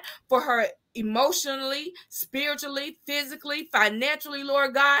God, for her emotionally, spiritually, physically, financially,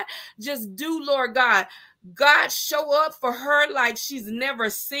 Lord God. Just do, Lord God. God, show up for her like she's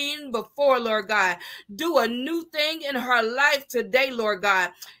never seen before, Lord God. Do a new thing in her life today, Lord God.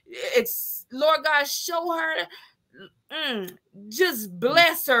 It's, Lord God, show her, just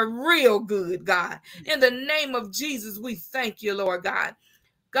bless her real good, God. In the name of Jesus, we thank you, Lord God.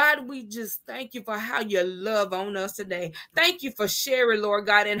 God, we just thank you for how you love on us today. Thank you for Sherry, Lord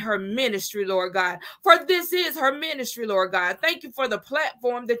God, and her ministry, Lord God. For this is her ministry, Lord God. Thank you for the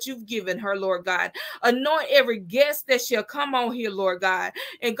platform that you've given her, Lord God. Anoint every guest that shall come on here, Lord God.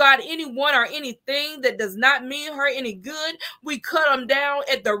 And God, anyone or anything that does not mean her any good, we cut them down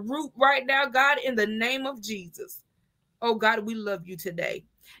at the root right now, God, in the name of Jesus. Oh, God, we love you today.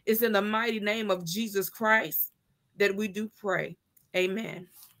 It's in the mighty name of Jesus Christ that we do pray. Amen.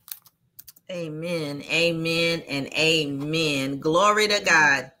 Amen, amen, and amen. Glory to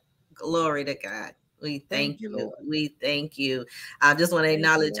God. Glory to God. We thank you. Lord. We thank you. I just want to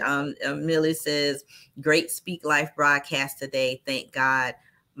acknowledge, Millie says, great Speak Life broadcast today. Thank God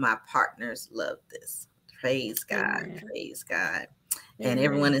my partners love this. Praise God. Amen. Praise God. And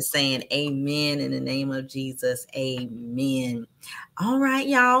everyone is saying amen in the name of Jesus. Amen. All right,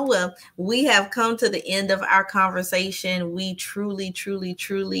 y'all. Well, we have come to the end of our conversation. We truly, truly,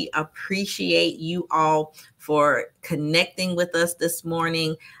 truly appreciate you all for connecting with us this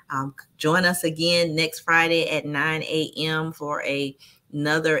morning. Join us again next Friday at 9 a.m. for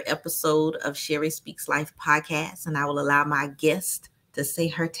another episode of Sherry Speaks Life podcast. And I will allow my guest to say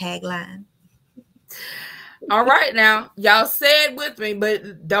her tagline. All right, now, y'all say it with me,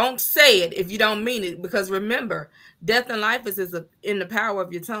 but don't say it if you don't mean it, because remember, death and life is in the power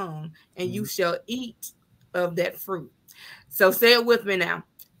of your tongue, and you shall eat of that fruit. So say it with me now.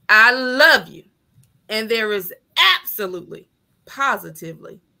 I love you, and there is absolutely,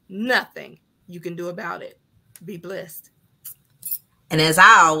 positively nothing you can do about it. Be blessed. And as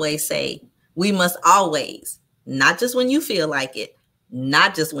I always say, we must always, not just when you feel like it,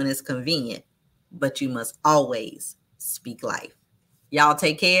 not just when it's convenient, but you must always speak life. Y'all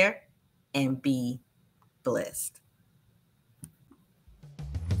take care and be blessed.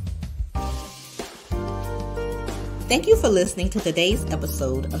 Thank you for listening to today's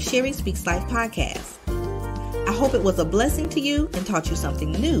episode of Sherry Speaks Life podcast. I hope it was a blessing to you and taught you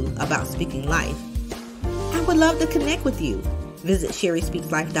something new about speaking life. I would love to connect with you. Visit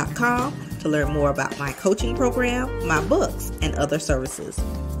sherryspeakslife.com to learn more about my coaching program, my books, and other services.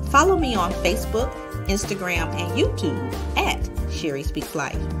 Follow me on Facebook, Instagram, and YouTube at Sherry Speaks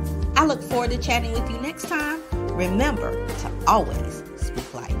Life. I look forward to chatting with you next time. Remember to always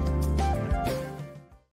speak life.